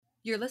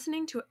You're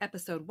listening to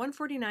episode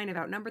 149 of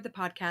Outnumbered the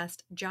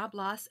podcast, Job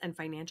Loss and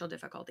Financial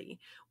Difficulty.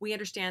 We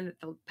understand that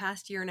the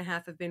past year and a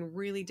half have been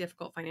really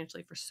difficult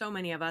financially for so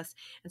many of us.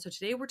 And so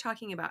today we're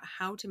talking about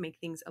how to make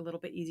things a little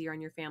bit easier on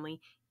your family,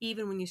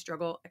 even when you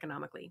struggle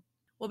economically.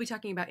 We'll be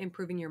talking about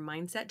improving your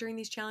mindset during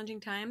these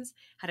challenging times,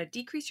 how to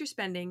decrease your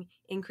spending,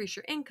 increase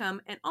your income,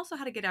 and also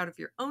how to get out of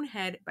your own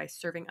head by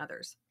serving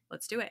others.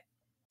 Let's do it.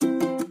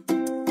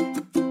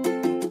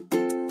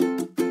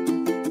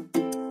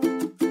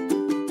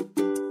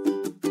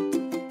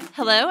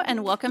 Hello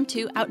and welcome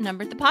to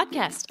Outnumbered the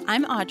podcast.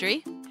 I'm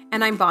Audrey.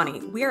 And I'm Bonnie.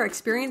 We are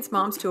experienced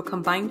moms to a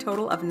combined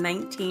total of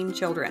 19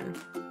 children.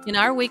 In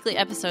our weekly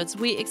episodes,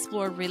 we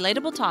explore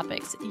relatable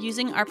topics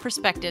using our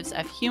perspectives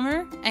of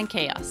humor and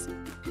chaos.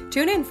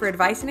 Tune in for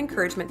advice and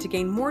encouragement to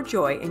gain more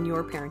joy in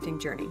your parenting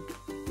journey.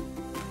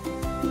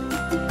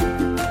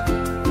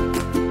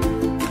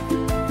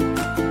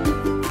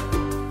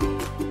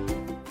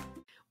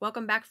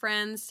 Welcome back,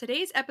 friends.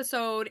 Today's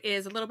episode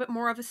is a little bit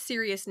more of a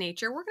serious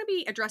nature. We're going to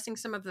be addressing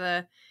some of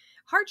the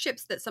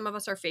hardships that some of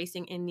us are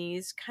facing in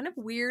these kind of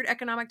weird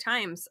economic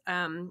times.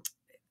 A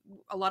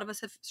lot of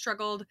us have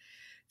struggled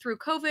through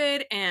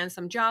COVID and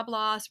some job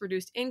loss,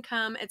 reduced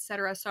income,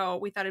 etc. So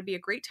we thought it'd be a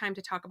great time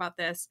to talk about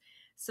this,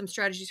 some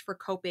strategies for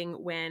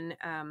coping when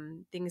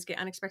things get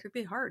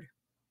unexpectedly hard.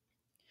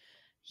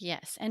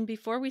 Yes, and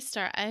before we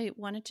start, I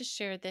wanted to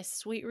share this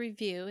sweet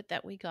review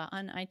that we got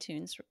on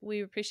iTunes. We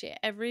appreciate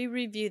every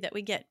review that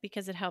we get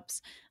because it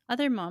helps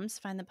other moms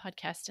find the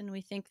podcast, and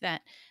we think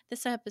that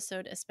this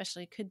episode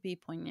especially could be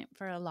poignant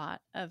for a lot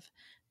of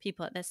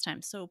people at this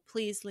time. So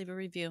please leave a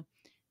review.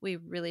 We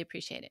really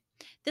appreciate it.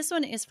 This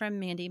one is from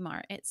Mandy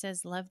Marr. It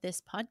says, "Love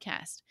this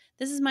podcast.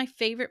 This is my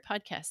favorite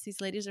podcast.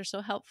 These ladies are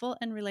so helpful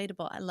and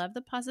relatable. I love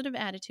the positive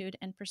attitude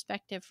and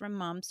perspective from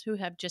moms who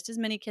have just as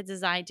many kids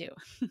as I do.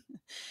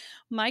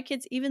 My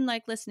kids even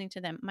like listening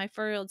to them. My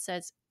 4-year-old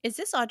says, 'Is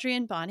this Audrey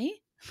and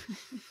Bonnie?'"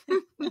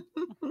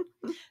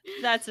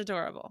 That's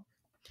adorable.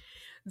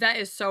 That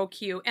is so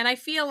cute. And I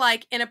feel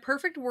like in a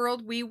perfect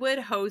world, we would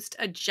host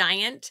a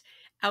giant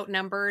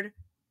outnumbered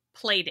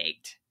play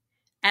date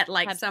at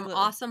like Absolutely. some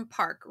awesome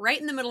park right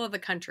in the middle of the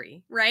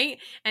country, right?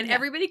 And Yeah.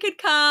 everybody could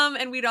come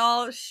and we'd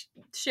all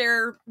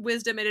share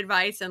wisdom and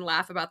advice and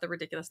laugh about the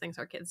ridiculous things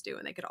our kids do,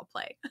 and they could all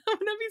play.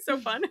 Wouldn't that be so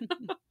fun?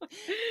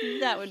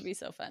 That would be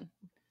so fun.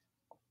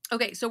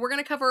 Okay, so we're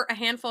going to cover a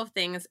handful of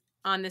things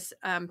on this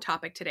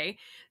topic today.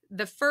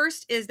 The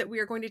first is that we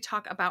are going to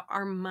talk about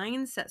our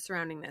mindset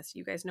surrounding this.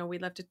 You guys know we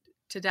love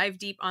to dive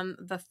deep on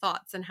the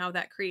thoughts and how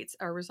that creates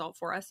a result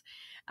for us,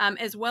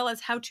 as well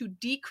as how to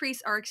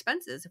decrease our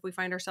expenses if we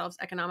find ourselves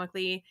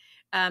economically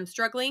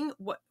struggling.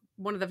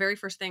 One of the very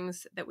first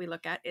things that we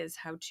look at is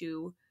how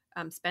to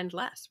spend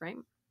less, right?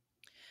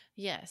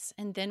 Yes,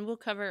 and then we'll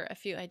cover a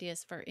few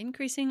ideas for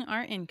increasing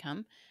our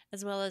income,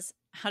 as well as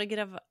how to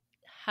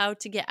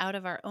get out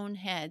of our own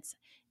heads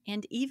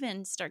and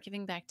even start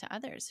giving back to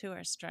others who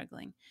are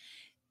struggling.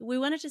 We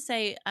wanted to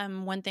say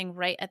one thing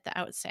right at the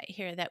outset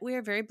here, that we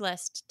are very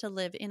blessed to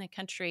live in a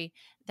country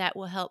that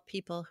will help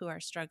people who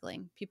are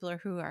struggling, people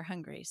who are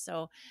hungry.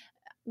 So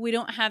we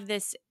don't have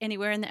this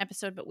anywhere in the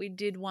episode, but we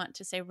did want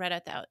to say right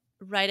at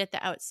the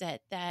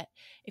outset that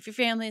if your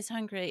family is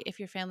hungry, if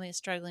your family is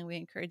struggling, we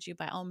encourage you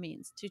by all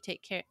means to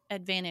take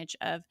advantage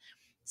of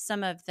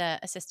some of the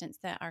assistance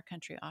that our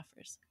country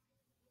offers.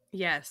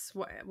 Yes,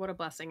 what a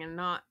blessing, and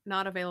not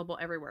available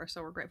everywhere.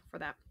 So we're grateful for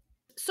that.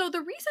 So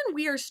the reason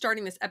we are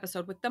starting this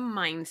episode with the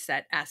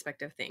mindset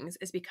aspect of things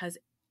is because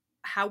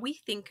how we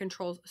think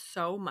controls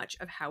so much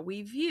of how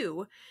we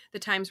view the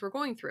times we're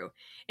going through.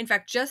 In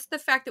fact, just the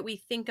fact that we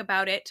think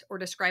about it or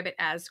describe it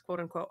as quote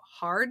unquote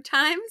hard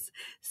times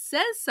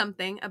says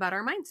something about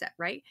our mindset,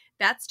 right?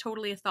 That's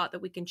totally a thought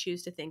that we can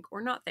choose to think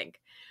or not think.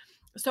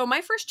 So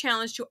my first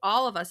challenge to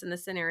all of us in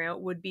this scenario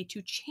would be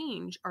to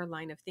change our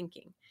line of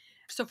thinking.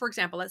 So for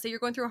example, let's say you're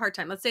going through a hard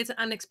time. Let's say it's an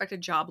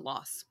unexpected job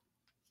loss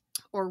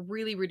or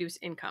really reduced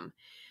income.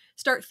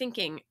 Start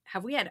thinking,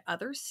 have we had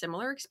other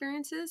similar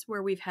experiences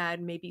where we've had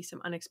maybe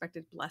some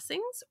unexpected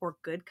blessings or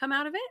good come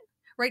out of it?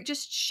 Right?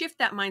 Just shift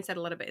that mindset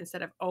a little bit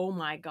instead of, oh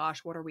my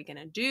gosh, what are we going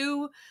to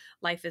do?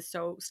 Life is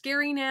so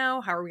scary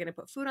now. How are we going to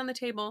put food on the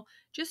table?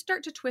 Just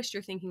start to twist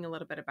your thinking a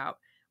little bit about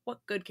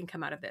what good can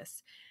come out of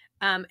this.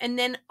 And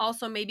then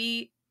also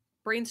maybe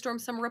brainstorm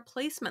some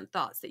replacement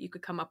thoughts that you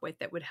could come up with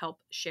that would help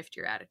shift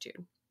your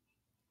attitude.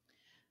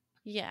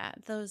 Yeah,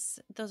 those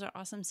are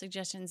awesome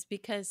suggestions,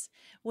 because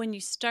when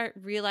you start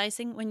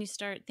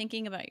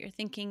thinking about your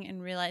thinking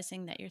and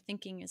realizing that your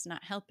thinking is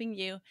not helping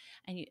you,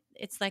 and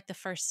it's like the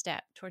first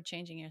step toward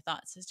changing your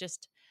thoughts is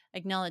just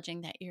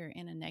acknowledging that you're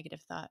in a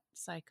negative thought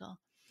cycle.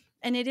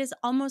 And it is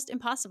almost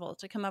impossible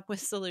to come up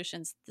with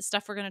solutions. The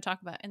stuff we're going to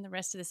talk about in the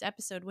rest of this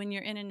episode, when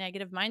you're in a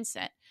negative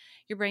mindset,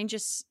 your brain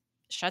just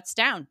shuts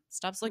down,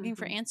 stops looking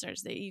for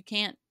answers. That you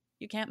can't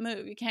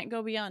move, you can't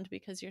go beyond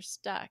because you're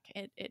stuck.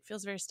 It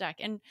feels very stuck.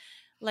 And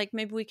like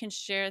maybe we can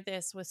share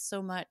this with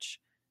so much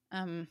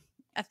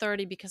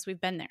authority because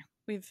we've been there.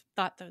 We've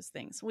thought those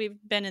things. We've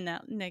been in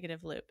that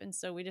negative loop. And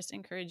so we just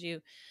encourage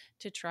you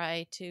to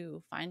try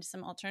to find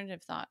some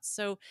alternative thoughts.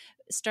 So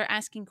start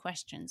asking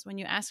questions. When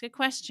you ask a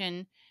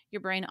question,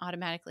 your brain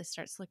automatically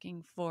starts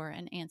looking for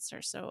an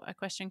answer. So a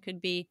question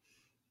could be,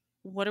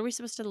 what are we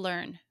supposed to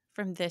learn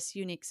from this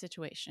unique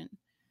situation?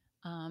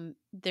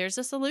 There's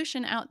a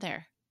solution out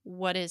there.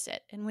 What is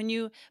it? And when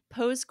you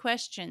pose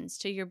questions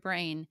to your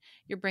brain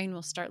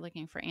will start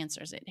looking for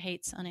answers. It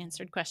hates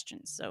unanswered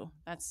questions. So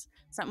that's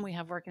something we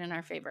have working in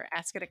our favor.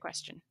 Ask it a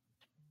question.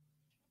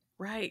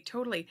 Right,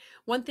 totally.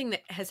 One thing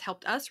that has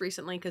helped us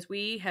recently, because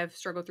we have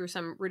struggled through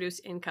some reduced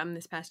income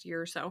this past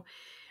year or so,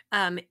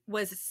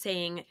 was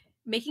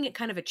making it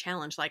kind of a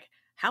challenge, like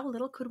how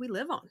little could we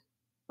live on,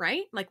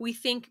 right? Like we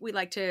think we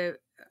like to,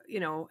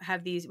 we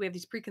have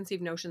these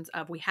preconceived notions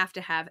of we have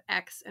to have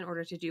X in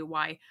order to do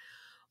Y.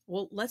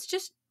 Well, let's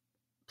just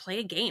play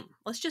a game.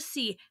 Let's just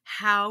see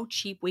how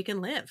cheap we can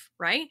live,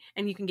 right?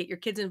 And you can get your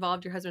kids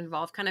involved, your husband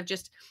involved, kind of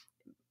just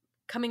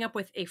coming up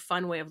with a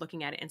fun way of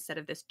looking at it instead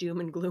of this doom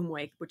and gloom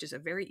way, which is a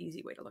very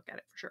easy way to look at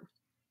it for sure.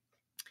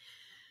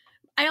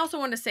 I also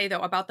want to say, though,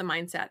 about the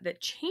mindset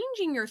that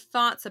changing your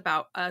thoughts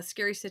about a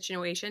scary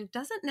situation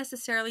doesn't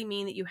necessarily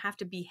mean that you have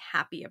to be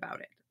happy about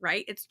it,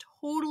 right? It's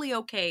totally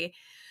okay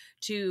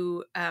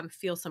to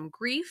feel some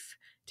grief,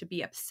 to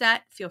be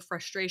upset, feel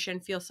frustration,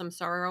 feel some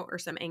sorrow or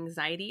some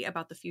anxiety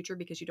about the future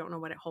because you don't know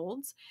what it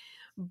holds.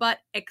 But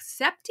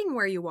accepting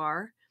where you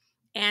are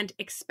and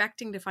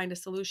expecting to find a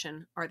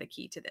solution are the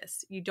key to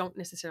this. You don't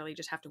necessarily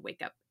just have to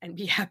wake up and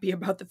be happy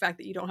about the fact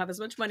that you don't have as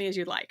much money as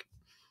you'd like.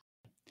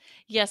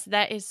 Yes,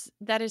 that is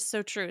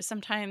so true.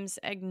 Sometimes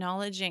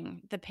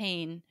acknowledging the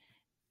pain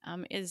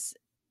is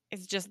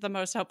just the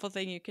most helpful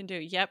thing you can do.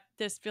 Yep,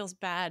 this feels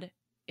bad.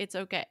 It's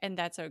okay, and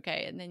that's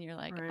okay. And then you're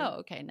like, Right. oh,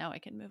 okay, now I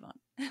can move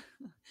on.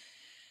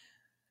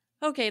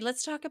 Okay,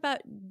 let's talk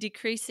about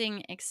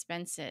decreasing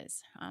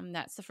expenses.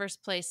 That's the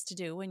first place to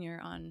do when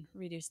you're on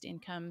reduced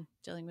income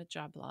dealing with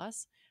job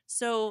loss.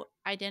 So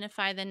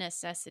identify the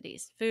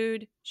necessities: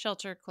 food,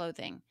 shelter,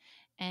 clothing.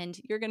 And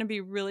you're going to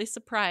be really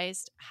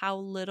surprised how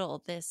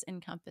little this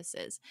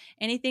encompasses.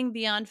 Anything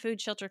beyond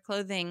food, shelter,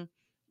 clothing,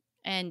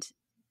 and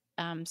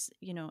an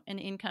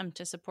income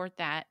to support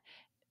that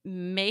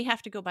may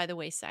have to go by the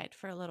wayside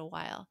for a little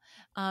while.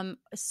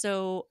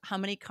 So how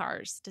many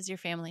cars does your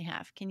family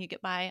have? Can you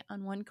get by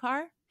on one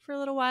car for a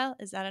little while?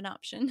 Is that an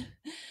option?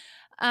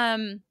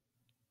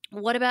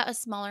 What about a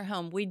smaller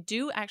home? We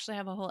do actually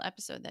have a whole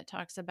episode that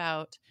talks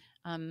about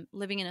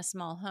living in a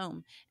small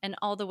home and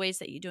all the ways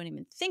that you don't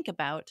even think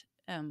about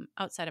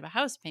outside of a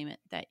house payment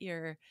that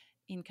your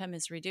income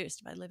is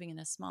reduced by living in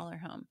a smaller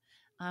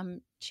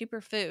home.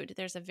 Cheaper food.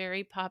 There's a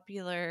very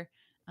popular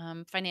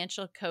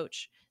financial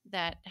coach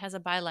that has a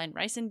byline: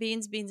 rice and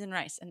beans, beans and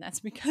rice. And that's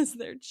because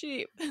they're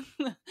cheap.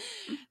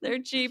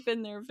 They're cheap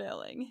and they're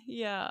filling.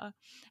 Yeah.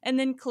 And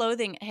then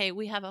clothing. Hey,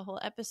 we have a whole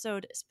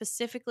episode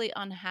specifically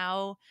on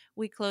how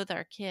we clothe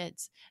our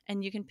kids.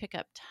 And you can pick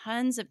up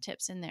tons of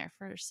tips in there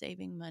for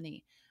saving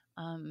money.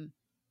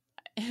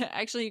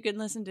 Actually, you can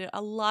listen to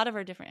a lot of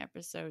our different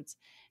episodes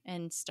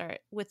and start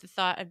with the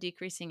thought of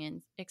decreasing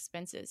in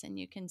expenses. And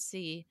you can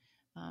see,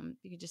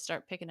 you can just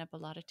start picking up a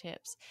lot of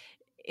tips.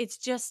 It's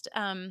just,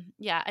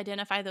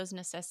 identify those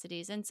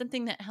necessities. And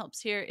something that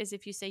helps here is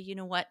if you say, you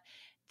know what,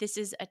 this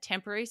is a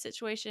temporary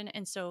situation.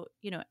 And so,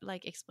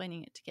 like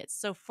explaining it to kids.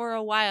 So for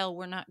a while,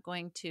 we're not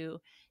going to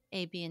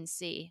A, B, and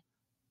C.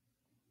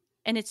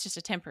 And it's just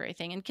a temporary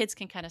thing. And kids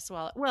can kind of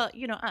swallow. Well,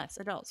 us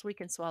adults, we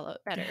can swallow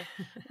it better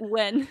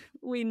when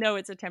we know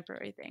it's a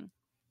temporary thing.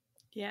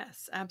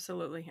 Yes,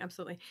 absolutely.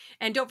 Absolutely.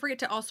 And don't forget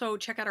to also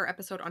check out our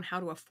episode on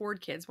how to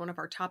afford kids, one of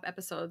our top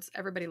episodes.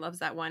 Everybody loves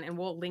that one. And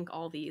we'll link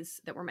all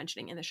these that we're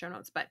mentioning in the show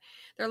notes. But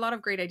there are a lot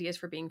of great ideas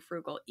for being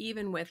frugal,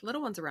 even with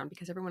little ones around,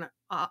 because everyone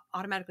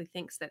automatically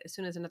thinks that as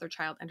soon as another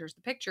child enters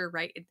the picture,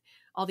 right,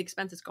 all the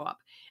expenses go up.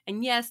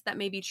 And yes, that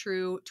may be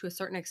true to a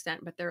certain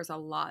extent, but there's a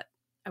lot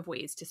of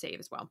ways to save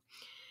as well.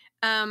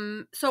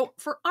 So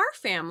for our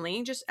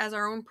family, just as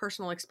our own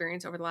personal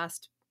experience over the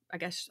last, I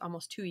guess,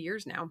 almost 2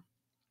 years now,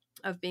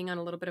 of being on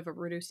a little bit of a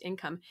reduced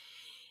income,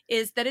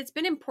 is that it's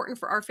been important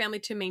for our family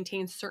to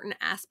maintain certain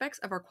aspects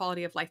of our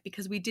quality of life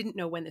because we didn't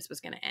know when this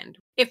was going to end.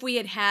 If we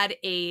had had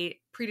a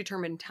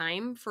predetermined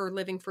time for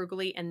living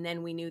frugally and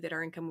then we knew that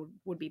our income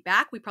would be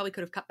back, we probably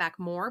could have cut back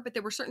more, but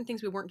there were certain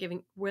things we weren't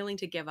willing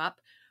to give up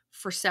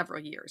for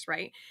several years,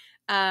 right?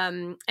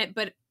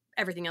 But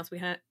everything else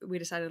we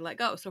decided to let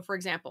go. So for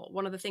example,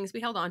 one of the things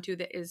we held on to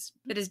that is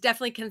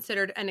definitely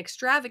considered an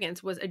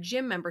extravagance was a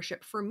gym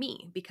membership for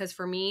me, because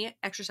for me,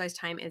 exercise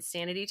time is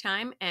sanity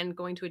time and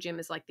going to a gym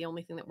is like the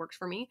only thing that works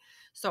for me.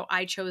 So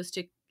I chose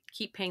to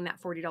keep paying that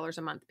 $40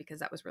 a month because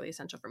that was really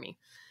essential for me.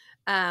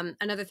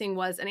 Another thing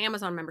was an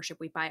Amazon membership.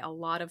 We buy a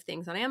lot of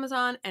things on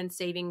Amazon, and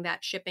saving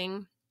that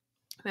shipping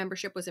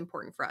membership was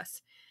important for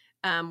us.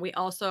 We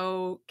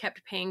also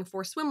kept paying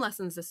for swim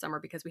lessons this summer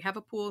because we have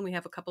a pool and we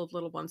have a couple of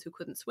little ones who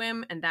couldn't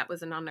swim, and that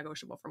was a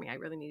non-negotiable for me. I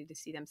really needed to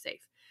see them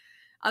safe.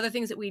 Other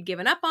things that we'd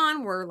given up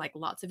on were like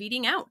lots of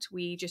eating out.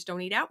 We just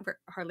don't eat out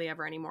hardly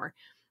ever anymore.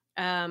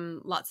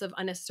 Lots of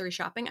unnecessary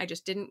shopping. I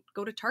just didn't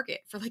go to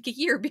Target for like a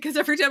year because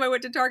every time I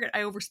went to Target,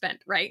 I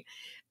overspent, right?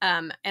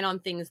 And on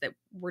things that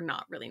were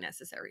not really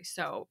necessary.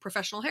 So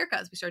professional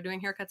haircuts, we started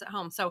doing haircuts at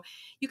home. So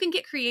you can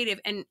get creative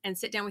and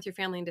sit down with your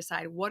family and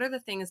decide what are the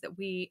things that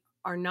we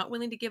are not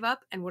willing to give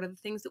up and what are the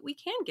things that we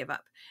can give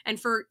up. And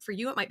for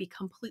you, it might be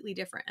completely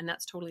different, and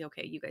that's totally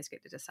okay. You guys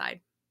get to decide.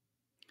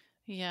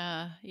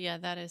 Yeah, yeah,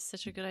 that is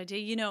such a good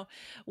idea.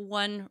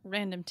 One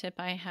random tip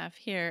I have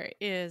here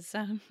is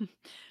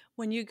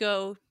when you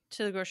go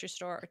to the grocery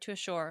store or to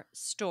a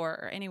store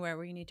or anywhere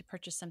where you need to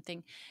purchase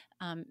something,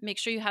 make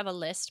sure you have a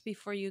list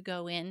before you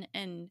go in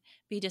and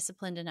be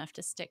disciplined enough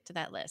to stick to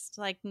that list.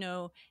 Like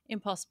no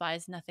impulse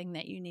buys, nothing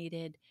that you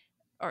needed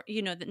or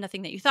that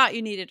nothing that you thought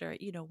you needed or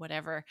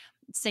whatever.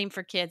 Same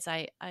for kids.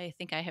 I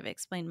think I have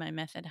explained my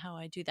method how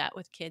I do that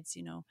with kids,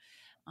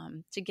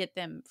 to get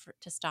them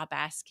to stop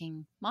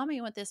asking, "Mommy,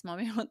 you want this?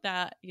 Mommy, you want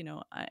that?"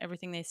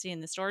 Everything they see in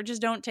the store.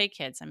 Just don't take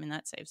kids. I mean,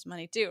 that saves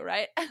money too,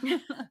 right?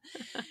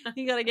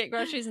 You got to get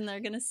groceries, and they're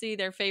going to see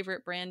their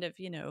favorite brand of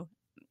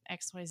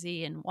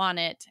XYZ and want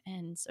it,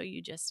 and so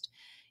you just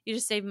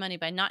save money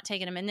by not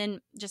taking them, and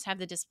then just have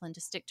the discipline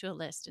to stick to a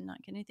list and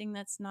not get anything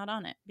that's not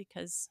on it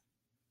because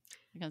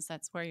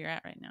that's where you're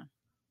at right now.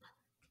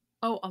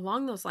 Oh,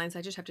 along those lines,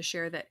 I just have to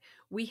share that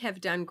we have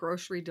done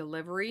grocery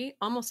delivery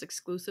almost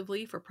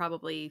exclusively for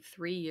probably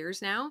 3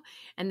 years now.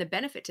 And the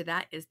benefit to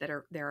that is that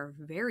there are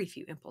very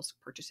few impulse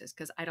purchases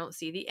because I don't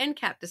see the end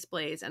cap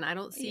displays and I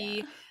don't Yeah.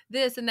 see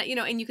this and that,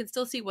 and you can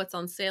still see what's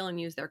on sale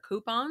and use their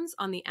coupons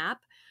on the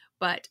app.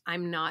 But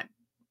I'm not,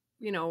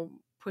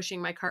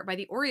 pushing my cart by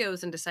the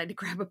Oreos and decide to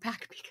grab a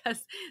pack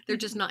because they're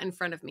just not in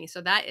front of me.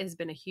 So that has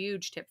been a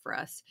huge tip for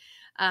us.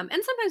 And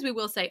sometimes we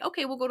will say,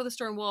 okay, we'll go to the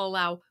store and we'll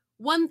allow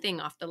one thing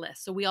off the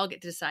list. So we all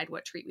get to decide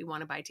what treat we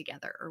want to buy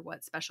together or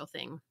what special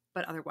thing.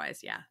 But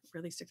otherwise, yeah,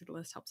 really stick to the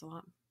list helps a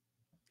lot.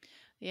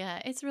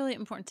 Yeah, it's really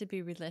important to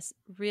be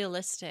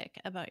realistic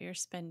about your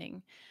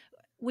spending.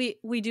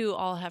 We do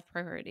all have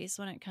priorities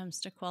when it comes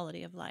to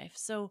quality of life.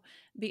 So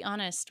be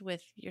honest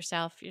with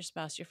yourself, your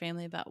spouse, your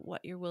family about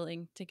what you're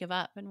willing to give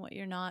up and what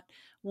you're not.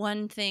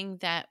 One thing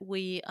that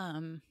we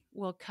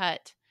will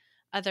cut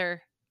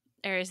other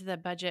areas of the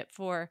budget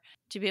for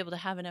to be able to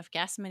have enough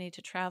gas money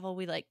to travel.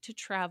 We like to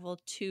travel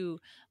to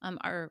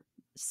our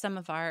some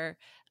of our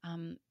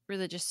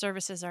religious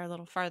services are a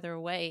little farther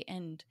away,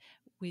 and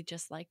we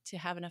just like to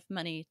have enough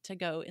money to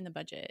go in the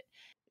budget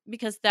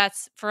because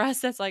that's for us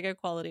that's like a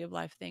quality of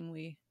life thing.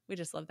 We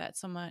just love that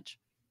so much.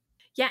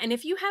 Yeah, and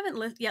if you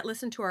haven't yet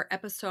listened to our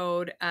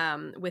episode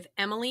with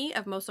Emily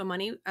of Moso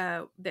Money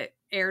that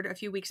aired a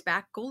few weeks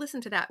back, go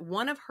listen to that.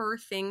 One of her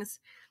things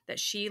that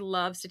she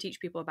loves to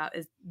teach people about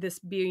is this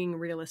being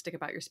realistic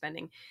about your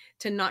spending,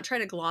 to not try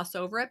to gloss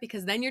over it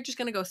because then you're just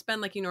going to go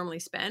spend like you normally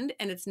spend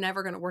and it's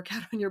never going to work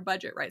out on your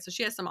budget, right? So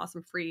she has some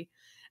awesome free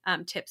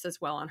tips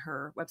as well on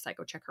her website.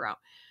 Go check her out.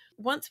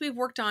 Once we've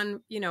worked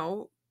on,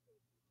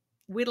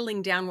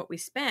 whittling down what we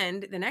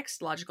spend, the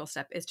next logical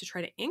step is to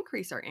try to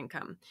increase our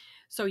income.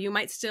 So you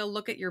might still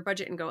look at your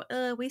budget and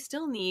go, we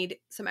still need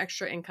some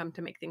extra income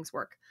to make things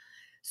work.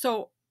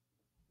 So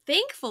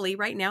thankfully,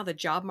 right now, the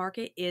job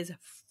market is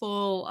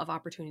full of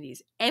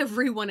opportunities.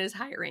 Everyone is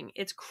hiring.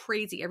 It's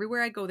crazy.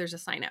 Everywhere I go, there's a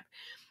sign up.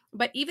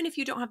 But even if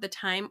you don't have the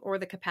time or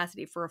the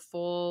capacity for a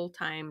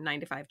full-time 9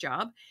 to 5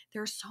 job,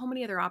 there are so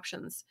many other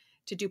options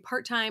to do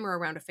part-time or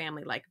around a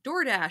family, like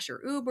DoorDash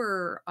or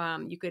Uber.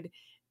 You could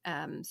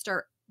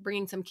start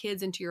bringing some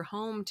kids into your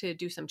home to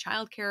do some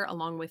childcare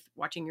along with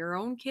watching your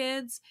own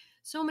kids.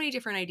 So many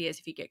different ideas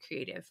if you get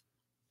creative.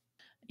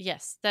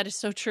 Yes, that is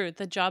so true.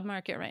 The job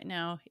market right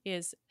now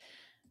is,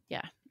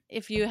 yeah,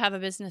 if you have a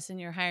business and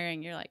you're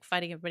hiring, you're like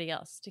fighting everybody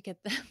else to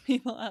get the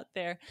people out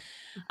there.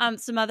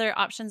 Some other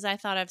options I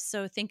thought of.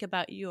 So think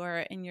about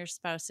your and your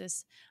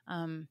spouse's.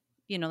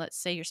 Let's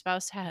say your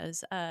spouse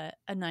has a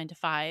 9 to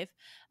 5.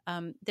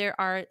 There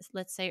are,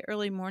 let's say,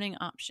 early morning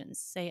options,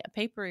 say a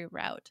papery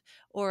route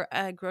or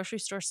a grocery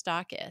store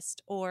stockist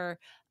or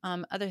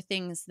other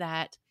things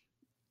that,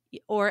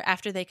 or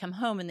after they come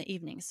home in the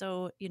evening.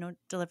 So,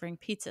 delivering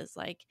pizzas,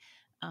 like,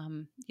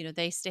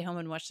 they stay home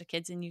and watch the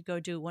kids, and you go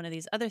do one of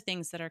these other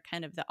things that are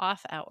kind of the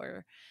off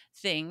hour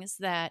things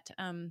that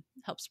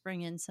helps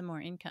bring in some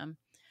more income.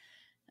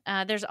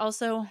 There's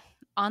also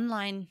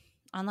online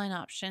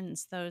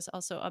options; those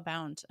also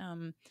abound.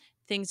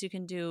 Things you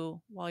can do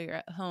while you're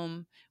at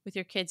home with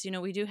your kids.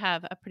 We do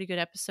have a pretty good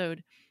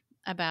episode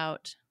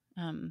about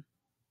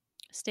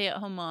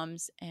stay-at-home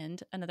moms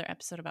and another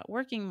episode about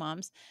working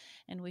moms,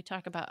 and we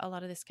talk about a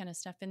lot of this kind of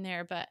stuff in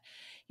there. But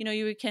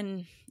you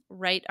can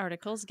write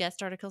articles,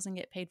 guest articles, and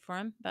get paid for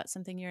them about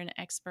something you're an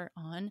expert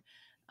on.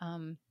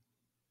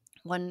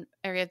 One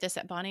area of this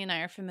that Bonnie and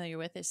I are familiar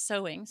with is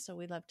sewing. So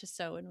we love to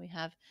sew, and we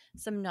have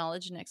some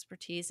knowledge and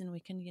expertise, and we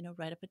can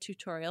write up a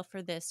tutorial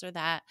for this or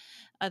that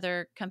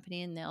other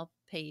company, and they'll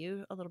pay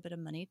you a little bit of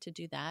money to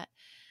do that.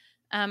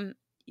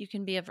 You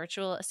can be a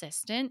virtual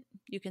assistant.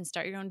 You can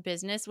start your own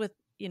business with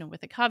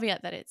a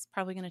caveat that it's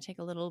probably going to take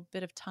a little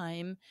bit of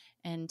time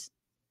and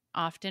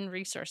often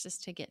resources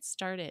to get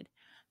started.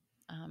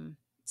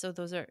 So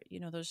those are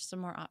some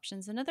more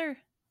options. Another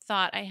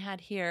thought I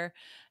had here,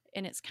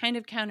 and it's kind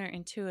of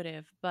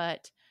counterintuitive,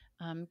 but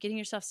getting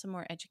yourself some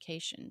more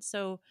education.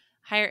 So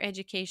higher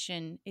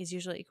education is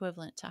usually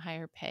equivalent to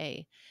higher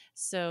pay.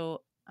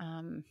 So,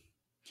 and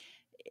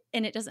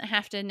it doesn't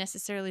have to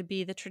necessarily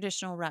be the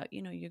traditional route.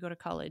 You go to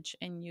college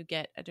and you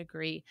get a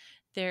degree.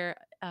 There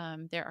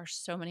are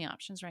so many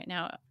options right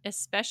now,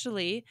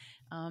 especially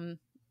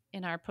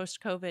in our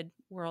post-COVID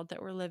world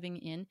that we're living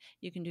in.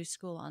 You can do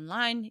school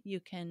online. You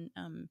can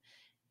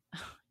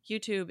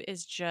YouTube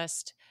is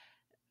just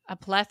a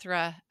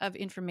plethora of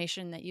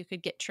information that you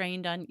could get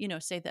trained on,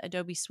 say the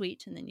Adobe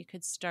Suite, and then you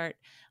could start,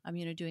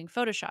 doing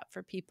Photoshop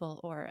for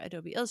people or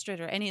Adobe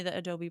Illustrator, any of the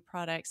Adobe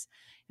products.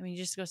 I mean, you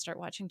just go start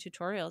watching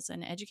tutorials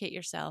and educate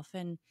yourself,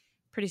 and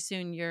pretty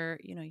soon you're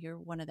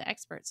one of the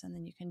experts, and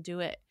then you can do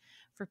it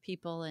for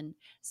people. And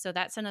so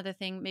that's another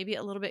thing, maybe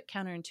a little bit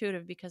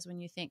counterintuitive, because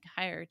when you think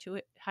higher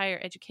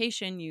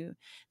education, you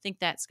think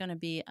that's going to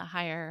be a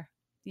higher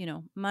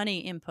money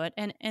input,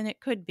 and it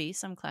could be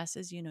some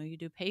classes you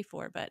do pay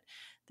for, but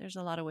there's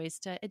a lot of ways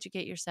to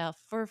educate yourself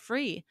for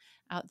free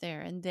out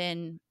there. And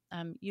then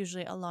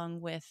usually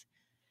along with,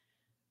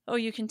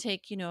 you can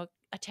take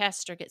a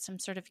test or get some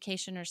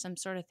certification or some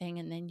sort of thing,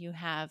 and then you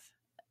have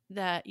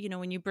that,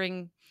 when you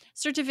bring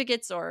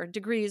certificates or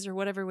degrees or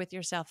whatever with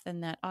yourself,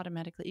 then that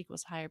automatically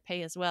equals higher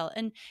pay as well.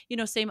 And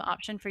same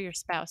option for your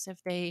spouse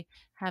if they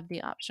have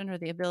the option or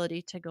the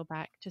ability to go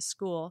back to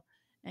school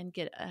and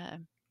get a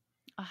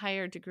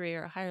higher degree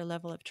or a higher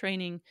level of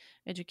training,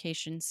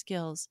 education,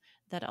 skills,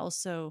 that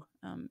also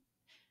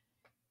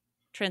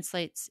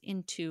translates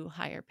into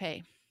higher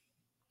pay.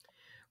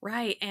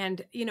 Right.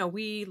 And,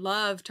 we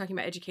love talking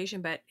about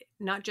education, but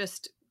not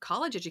just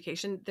college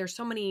education. There's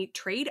so many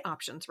trade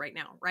options right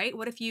now, right?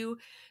 What if you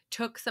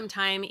took some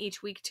time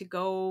each week to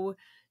go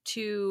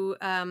to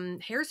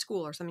hair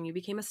school or something? You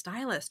became a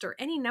stylist or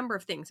any number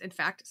of things. In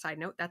fact, side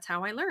note, that's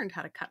how I learned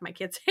how to cut my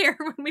kids' hair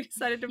when we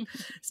decided to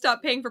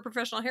stop paying for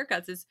professional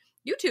haircuts, is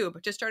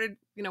YouTube. Just started,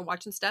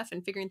 watching stuff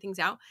and figuring things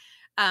out.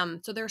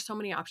 So there are so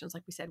many options.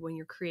 Like we said, when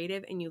you're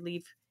creative and you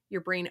leave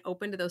your brain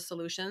open to those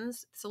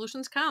solutions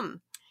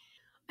come.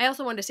 I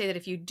also wanted to say that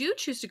if you do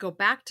choose to go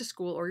back to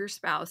school, or your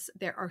spouse,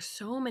 there are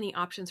so many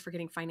options for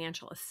getting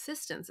financial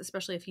assistance,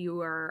 especially if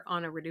you are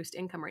on a reduced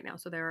income right now.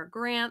 So there are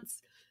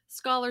grants,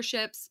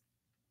 scholarships,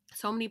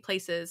 so many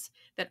places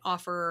that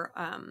offer,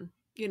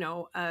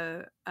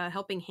 a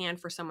helping hand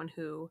for someone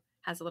who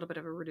has a little bit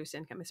of a reduced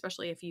income.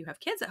 Especially if you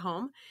have kids at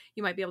home,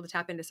 you might be able to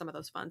tap into some of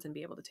those funds and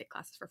be able to take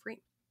classes for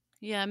free.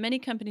 Yeah, many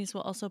companies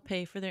will also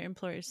pay for their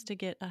employers to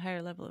get a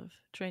higher level of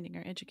training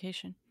or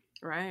education.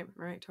 Right,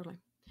 totally.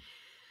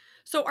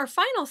 So our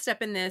final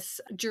step in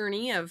this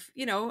journey of,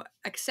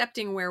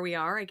 accepting where we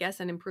are, I guess,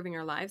 and improving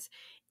our lives,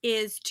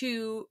 is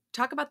to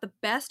talk about the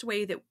best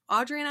way that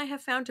Audrey and I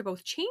have found to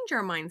both change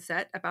our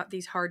mindset about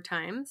these hard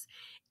times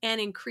and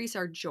increase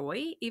our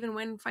joy, even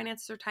when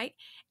finances are tight.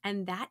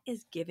 And that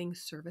is giving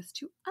service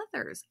to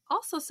others.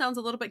 Also sounds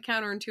a little bit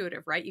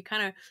counterintuitive, right? You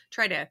kind of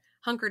try to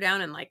hunker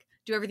down and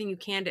do everything you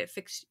can to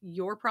fix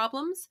your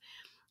problems.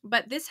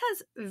 But this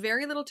has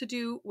very little to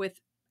do with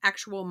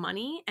actual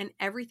money and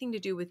everything to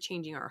do with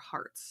changing our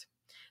hearts.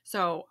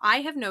 So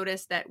I have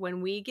noticed that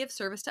when we give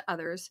service to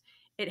others,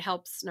 it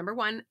helps, number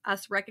one,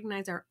 us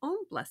recognize our own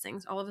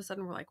blessings. All of a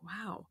sudden, we're like,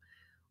 wow,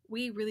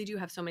 we really do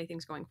have so many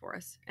things going for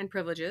us and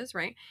privileges,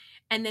 right?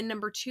 And then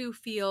number two,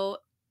 feel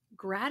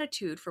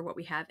gratitude for what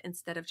we have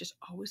instead of just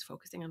always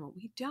focusing on what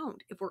we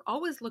don't. If we're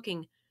always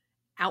looking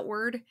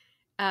outward,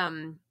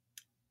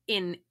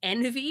 in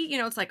envy,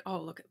 it's like, oh,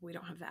 look, we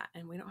don't have that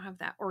and we don't have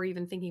that, or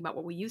even thinking about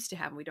what we used to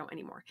have and we don't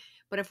anymore.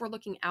 But if we're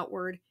looking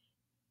outward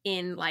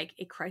in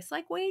a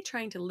Christ-like way,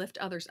 trying to lift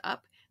others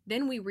up,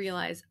 then we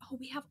realize, oh,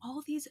 we have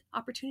all these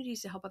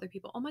opportunities to help other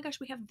people. Oh my gosh,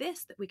 we have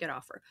this that we could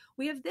offer.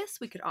 We have this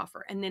we could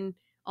offer. And then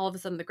all of a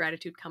sudden the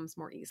gratitude comes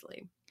more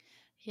easily.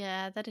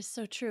 Yeah, that is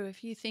so true.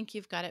 If you think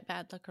you've got it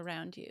bad, look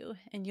around you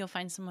and you'll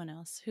find someone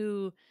else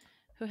who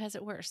has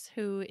it worse,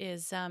 who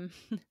is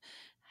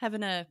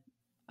having a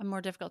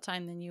more difficult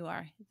time than you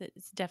are.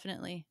 It's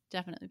definitely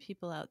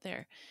people out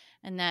there,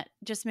 and that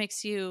just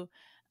makes you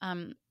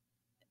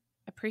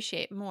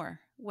appreciate more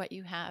what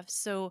you have.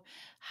 So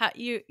how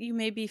you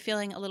may be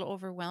feeling a little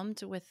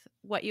overwhelmed with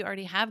what you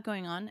already have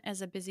going on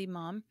as a busy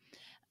mom.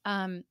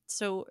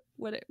 So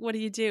what do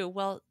you do?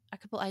 Well, a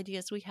couple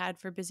ideas we had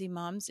for busy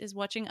moms is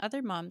watching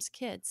other moms'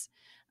 kids,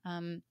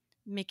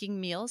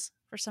 making meals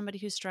for somebody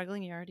who's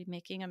struggling. You're already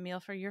making a meal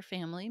for your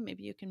family.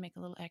 Maybe you can make a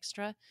little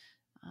extra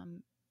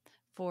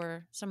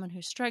for someone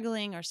who's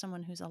struggling or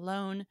someone who's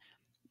alone.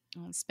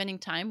 Spending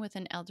time with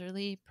an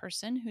elderly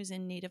person who's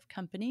in need of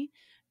company,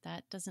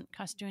 that doesn't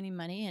cost you any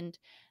money, and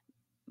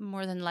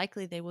more than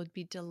likely they would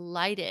be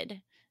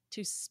delighted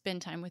to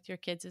spend time with your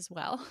kids as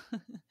well.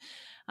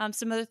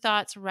 Some other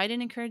thoughts: write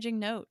an encouraging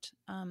note.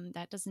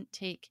 That doesn't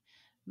take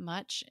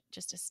much,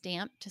 just a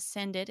stamp to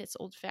send it. It's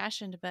old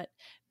fashioned, but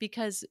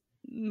because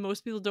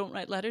most people don't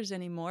write letters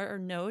anymore or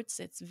notes,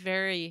 it's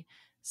very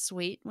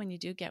sweet when you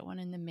do get one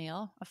in the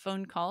mail. A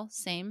phone call,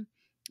 same.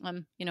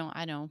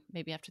 I know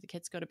maybe after the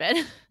kids go to bed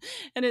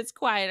and it's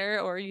quieter,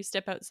 or you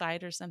step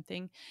outside or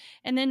something.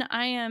 And then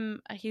I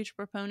am a huge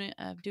proponent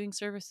of doing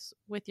service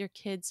with your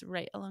kids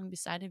right along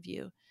beside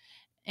you,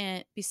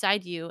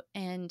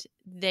 and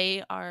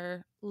they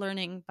are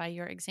learning by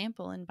your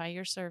example and by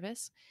your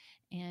service,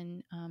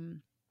 and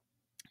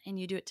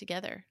you do it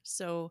together.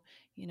 So,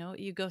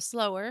 you go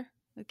slower,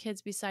 the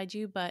kids beside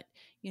you, but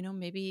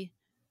maybe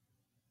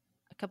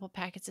a couple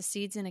packets of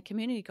seeds in a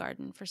community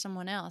garden for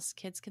someone else.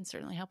 Kids can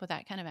certainly help with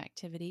that kind of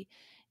activity.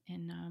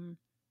 And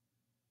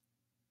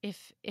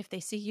if they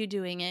see you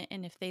doing it,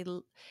 and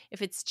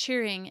if it's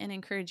cheering and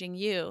encouraging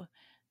you,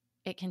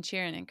 it can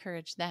cheer and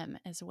encourage them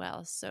as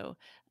well. So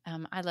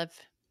I love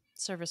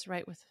service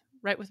right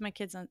with my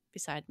kids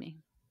beside me.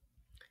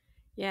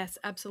 Yes,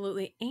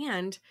 absolutely.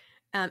 And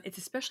it's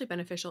especially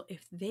beneficial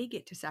if they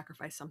get to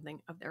sacrifice something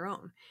of their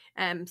own.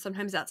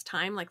 Sometimes that's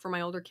time. Like for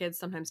my older kids,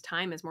 sometimes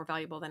time is more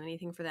valuable than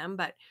anything for them.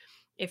 But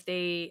if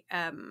they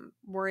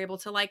were able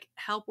to like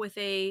help with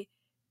a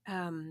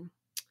um,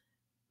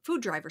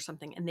 food drive or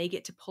something, and they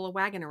get to pull a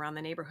wagon around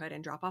the neighborhood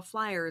and drop off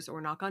flyers or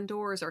knock on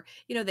doors, or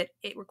that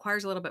it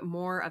requires a little bit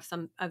more of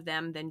some of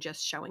them than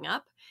just showing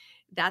up,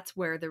 that's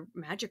where the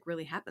magic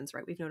really happens,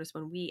 right? We've noticed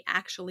when we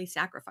actually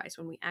sacrifice,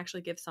 when we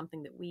actually give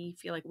something that we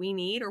feel like we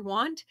need or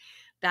want,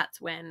 that's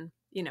when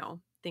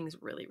things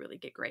really really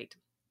get great.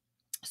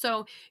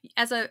 So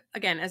as a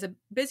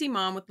busy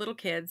mom with little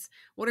kids,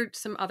 what are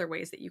some other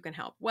ways that you can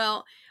help?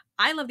 Well,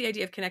 I love the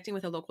idea of connecting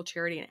with a local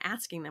charity and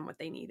asking them what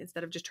they need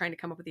instead of just trying to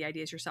come up with the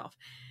ideas yourself.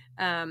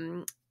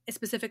 um,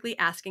 Specifically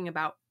asking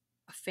about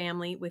a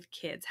family with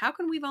kids. How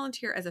can we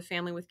volunteer as a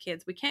family with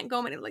kids? We can't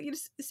go and like you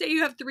just say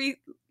you have 3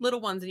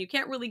 little ones and you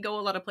can't really go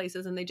a lot of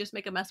places and they just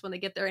make a mess when they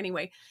get there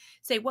anyway.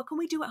 Say, what can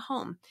we do at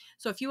home?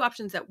 So a few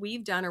options that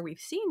we've done or we've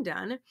seen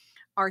done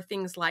are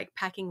things like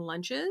packing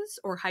lunches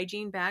or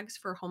hygiene bags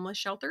for homeless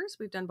shelters.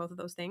 We've done both of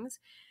those things.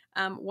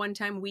 One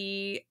time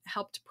we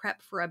helped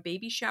prep for a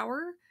baby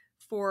shower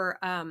for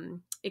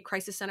a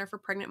crisis center for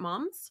pregnant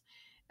moms.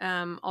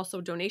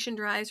 Also donation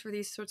drives for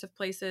these sorts of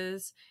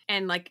places.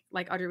 And like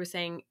Audrey was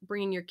saying,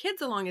 bringing your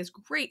kids along is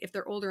great if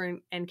they're older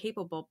and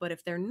capable, but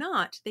if they're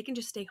not, they can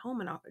just stay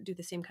home and do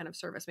the same kind of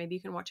service. Maybe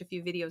you can watch a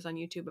few videos on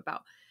YouTube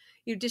about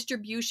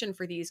distribution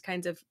for these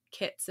kinds of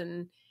kits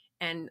and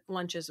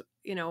lunches,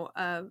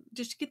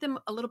 just get them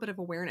a little bit of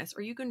awareness.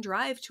 Or you can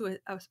drive to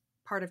a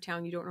part of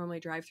town you don't normally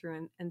drive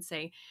through and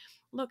say,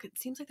 look, it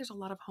seems like there's a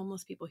lot of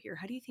homeless people here.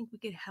 How do you think we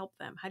could help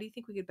them? How do you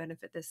think we could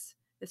benefit this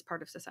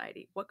part of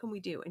society? What can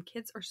we do? And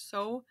kids are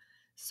so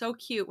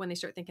cute when they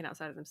start thinking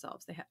outside of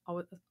themselves. They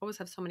always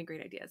have so many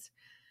great ideas.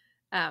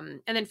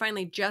 And then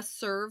finally,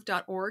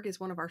 justserve.org is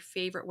one of our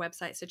favorite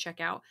websites to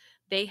check out.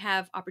 They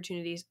have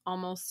opportunities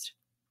almost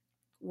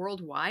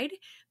worldwide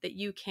that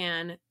you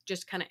can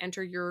just kind of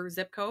enter your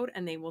zip code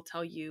and they will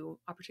tell you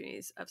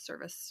opportunities of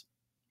service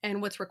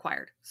and what's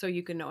required so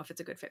you can know if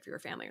it's a good fit for your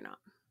family or not.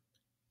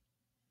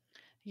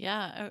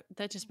 Yeah,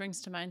 that just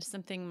brings to mind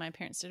something my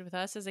parents did with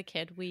us as a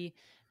kid. We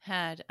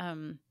had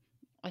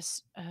a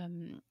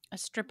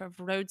strip of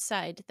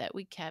roadside that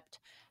we kept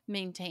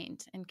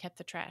maintained and kept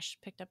the trash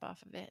picked up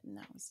off of it. And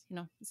that was,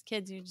 as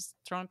kids, you just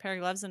throw on a pair of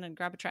gloves and then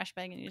grab a trash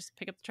bag and you just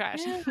pick up the trash.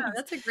 Yeah,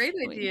 that's a great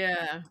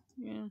idea.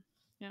 Yeah.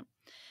 Yeah.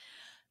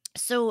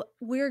 So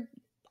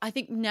I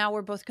think now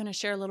we're both going to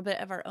share a little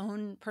bit of our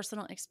own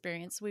personal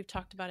experience. We've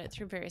talked about it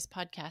through various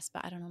podcasts,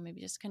 but I don't know,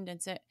 maybe just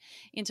condense it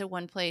into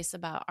one place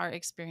about our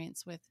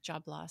experience with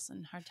job loss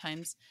and hard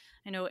times.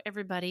 I know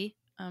everybody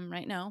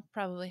right now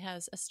probably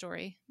has a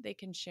story they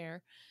can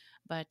share,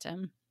 but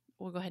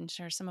we'll go ahead and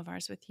share some of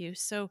ours with you.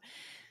 So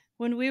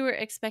when we were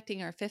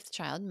expecting our 5th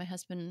child, my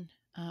husband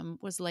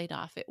was laid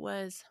off. It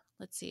was,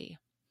 let's see,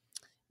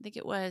 I think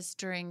it was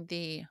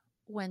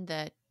when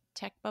the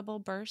tech bubble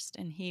burst,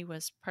 and he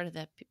was part of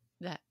that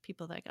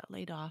people that got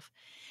laid off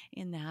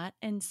in that.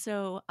 And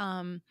so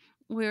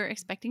we were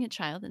expecting a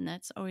child, and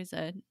that's always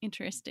an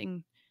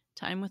interesting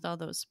time with all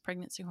those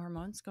pregnancy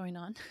hormones going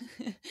on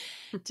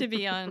to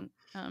be on,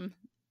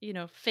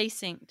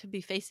 facing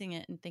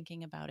it and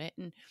thinking about it.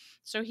 And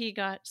so he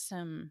got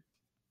some,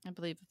 I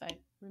believe if I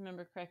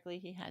remember correctly,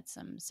 he had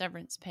some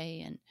severance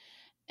pay,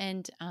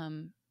 and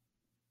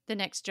the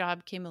next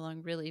job came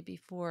along really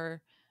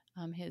before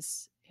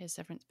his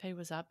severance pay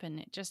was up.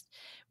 And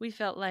we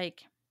felt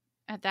like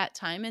at that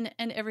time,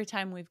 and every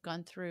time we've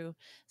gone through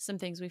some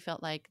things, we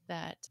felt like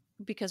that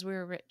because we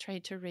were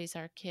trying to raise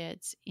our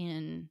kids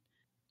in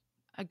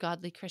a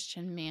godly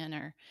Christian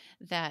manner,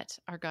 that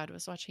our God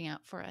was watching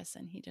out for us,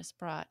 and he just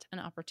brought an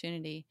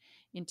opportunity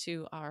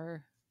into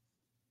our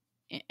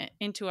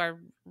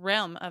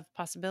realm of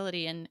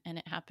possibility, and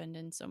it happened.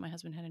 And so my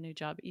husband had a new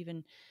job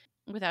even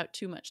without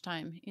too much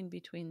time in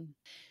between.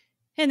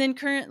 And then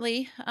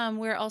currently,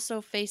 we're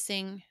also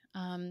facing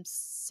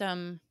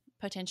some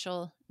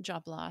potential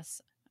job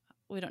loss.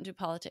 We don't do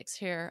politics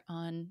here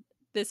on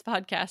this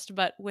podcast,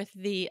 but with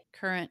the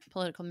current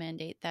political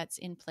mandate that's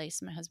in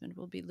place, my husband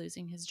will be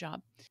losing his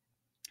job.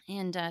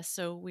 And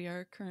so we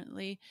are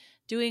currently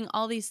doing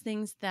all these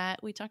things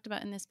that we talked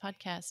about in this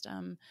podcast,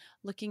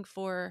 looking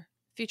for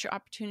future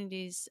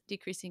opportunities,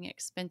 decreasing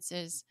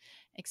expenses,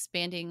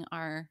 expanding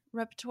our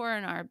repertoire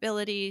and our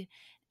ability.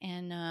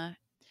 And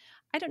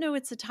I don't know,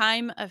 it's a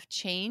time of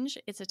change.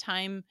 It's a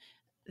time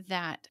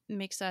that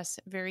makes us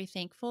very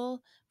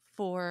thankful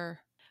for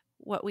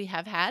what we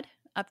have had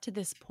up to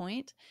this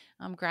point.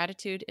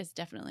 Gratitude is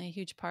definitely a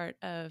huge part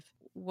of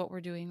what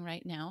we're doing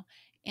right now.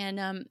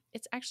 And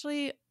it's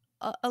actually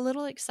a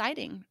little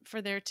exciting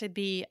for there to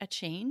be a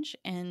change,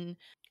 and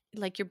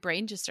like your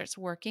brain just starts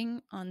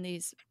working on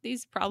these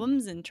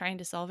problems and trying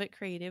to solve it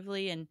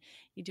creatively, and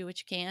you do what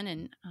you can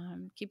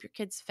and keep your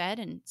kids fed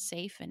and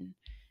safe and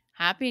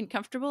happy and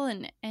comfortable.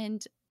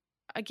 And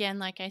again,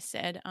 like I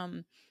said,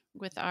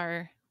 with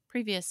our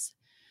previous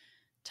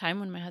time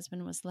when my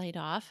husband was laid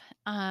off,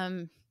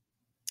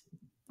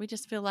 we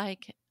just feel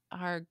like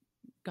our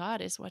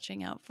God is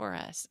watching out for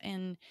us,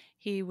 and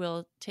he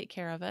will take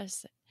care of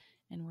us,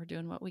 and we're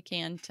doing what we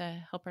can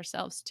to help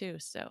ourselves too.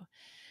 So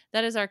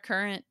that is our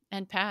current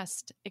and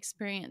past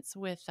experience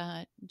with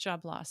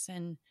job loss.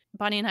 And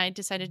Bonnie and I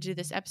decided to do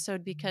this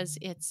episode because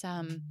it's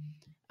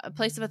a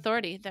place of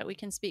authority that we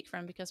can speak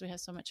from because we have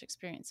so much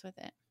experience with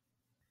it.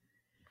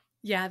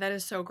 Yeah, that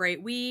is so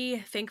great. We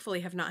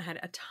thankfully have not had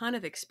a ton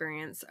of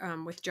experience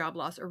with job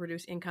loss or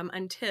reduced income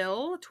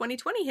until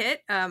 2020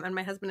 hit. And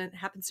my husband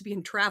happens to be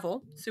in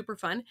travel, super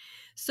fun.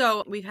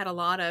 So we've had a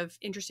lot of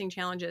interesting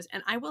challenges.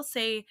 And I will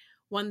say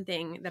one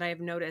thing that I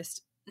have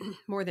noticed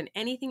more than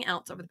anything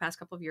else over the past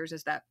couple of years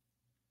is that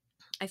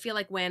I feel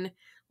like when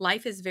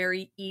life is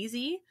very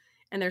easy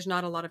and there's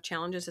not a lot of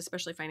challenges,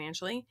 especially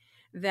financially,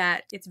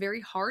 that it's very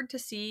hard to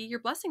see your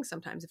blessings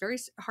sometimes. Very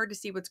hard to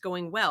see what's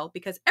going well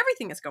because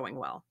everything is going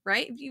well,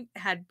 right? If you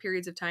had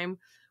periods of time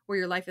where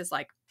your life is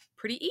like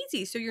pretty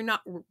easy, so you're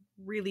not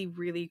really,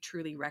 really,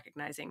 truly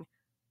recognizing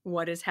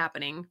what is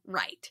happening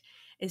right.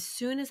 As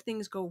soon as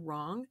things go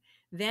wrong,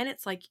 then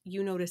it's like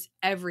you notice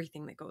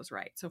everything that goes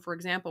right. So for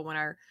example,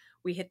 when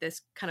we hit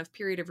this kind of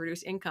period of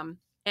reduced income,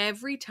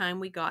 every time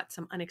we got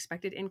some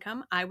unexpected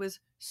income, I was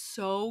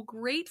so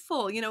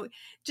grateful.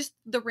 Just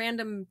the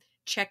random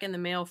check in the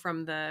mail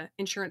from the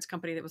insurance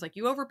company that was like,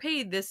 you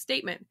overpaid this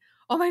statement.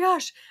 Oh my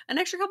gosh, an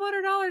extra couple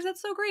 $100.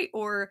 That's so great.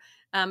 Or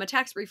a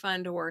tax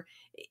refund,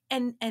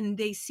 and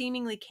they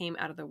seemingly came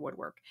out of the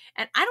woodwork.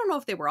 And I don't know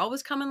if they were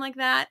always coming like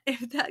that,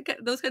 if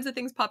those kinds of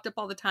things popped up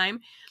all the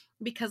time.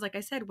 Because like I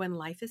said, when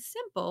life is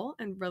simple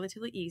and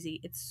relatively easy,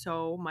 it's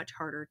so much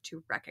harder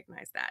to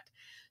recognize that.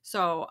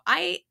 So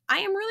I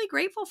am really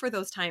grateful for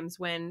those times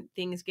when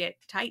things get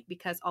tight,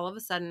 because all of a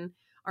sudden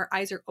our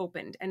eyes are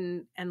opened.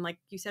 And like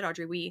you said,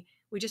 Audrey, we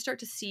just start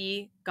to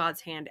see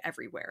God's hand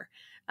everywhere.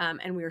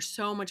 And we are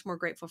so much more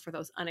grateful for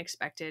those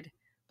unexpected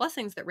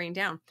blessings that rain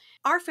down.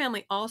 Our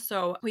family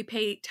also, we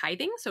pay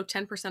tithing. So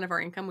 10% of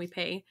our income we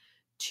pay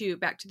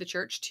back to the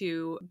church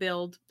to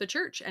build the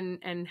church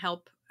and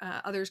help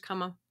others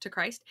come to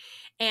Christ.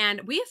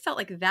 And we have felt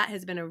like that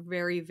has been a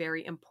very,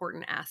 very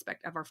important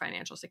aspect of our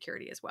financial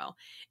security as well.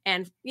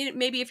 And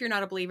maybe if you're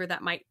not a believer,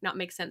 that might not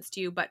make sense to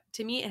you, but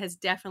to me, it has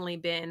definitely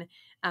been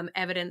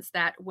evidence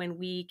that when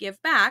we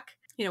give back,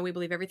 we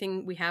believe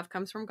everything we have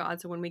comes from God.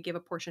 So when we give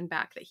a portion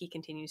back, that he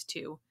continues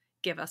to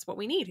give us what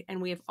we need.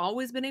 And we have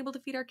always been able to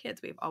feed our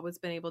kids. We've always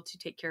been able to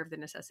take care of the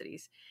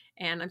necessities.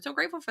 And I'm so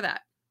grateful for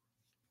that.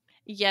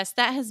 Yes,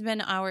 that has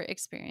been our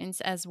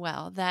experience as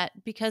well,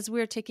 that because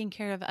we're taking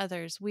care of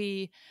others,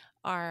 we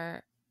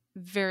are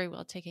very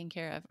well taken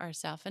care of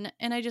ourselves.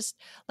 And I just,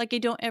 like, I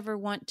don't ever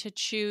want to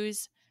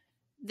choose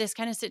this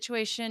kind of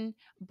situation,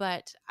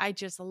 but I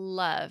just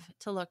love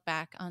to look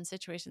back on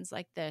situations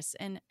like this.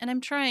 And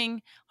I'm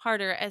trying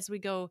harder as we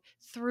go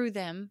through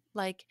them,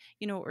 like,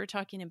 what we're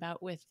talking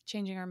about with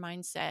changing our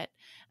mindset,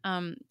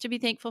 to be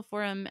thankful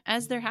for them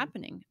as they're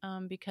happening,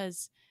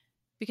 because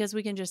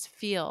we can just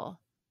feel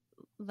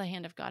the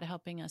hand of God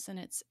helping us. And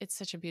it's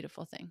such a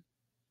beautiful thing.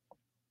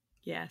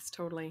 Yes,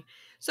 totally.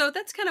 So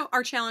that's kind of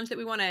our challenge that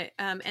we want to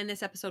end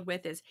this episode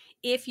with is,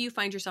 if you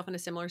find yourself in a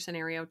similar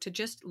scenario, to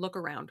just look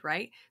around,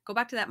 right? Go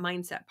back to that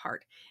mindset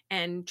part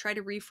and try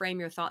to reframe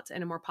your thoughts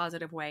in a more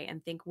positive way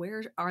and think,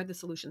 where are the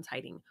solutions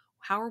hiding?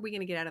 How are we going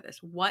to get out of this?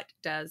 What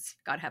does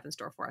God have in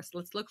store for us?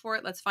 Let's look for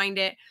it. Let's find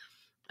it.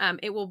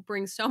 It will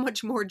bring so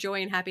much more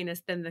joy and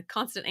happiness than the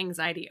constant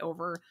anxiety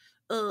over,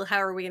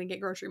 how are we going to get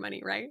grocery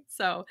money, right?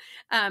 So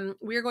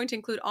we are going to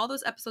include all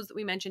those episodes that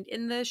we mentioned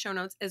in the show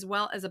notes, as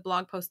well as a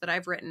blog post that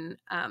I've written.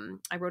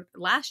 I wrote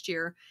last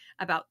year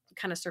about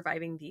kind of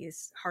surviving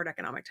these hard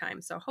economic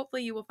times. So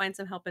hopefully you will find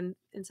some help in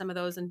some of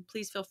those. And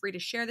please feel free to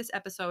share this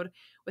episode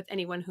with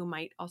anyone who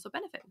might also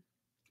benefit.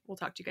 We'll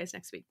talk to you guys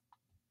next week.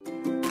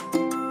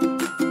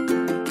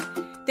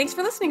 Thanks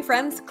for listening,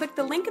 friends. Click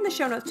the link in the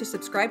show notes to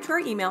subscribe to our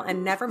email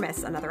and never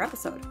miss another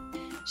episode.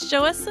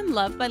 Show us some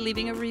love by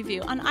leaving a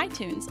review on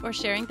iTunes or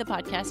sharing the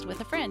podcast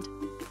with a friend.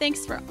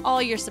 Thanks for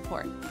all your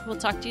support. We'll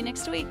talk to you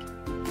next week.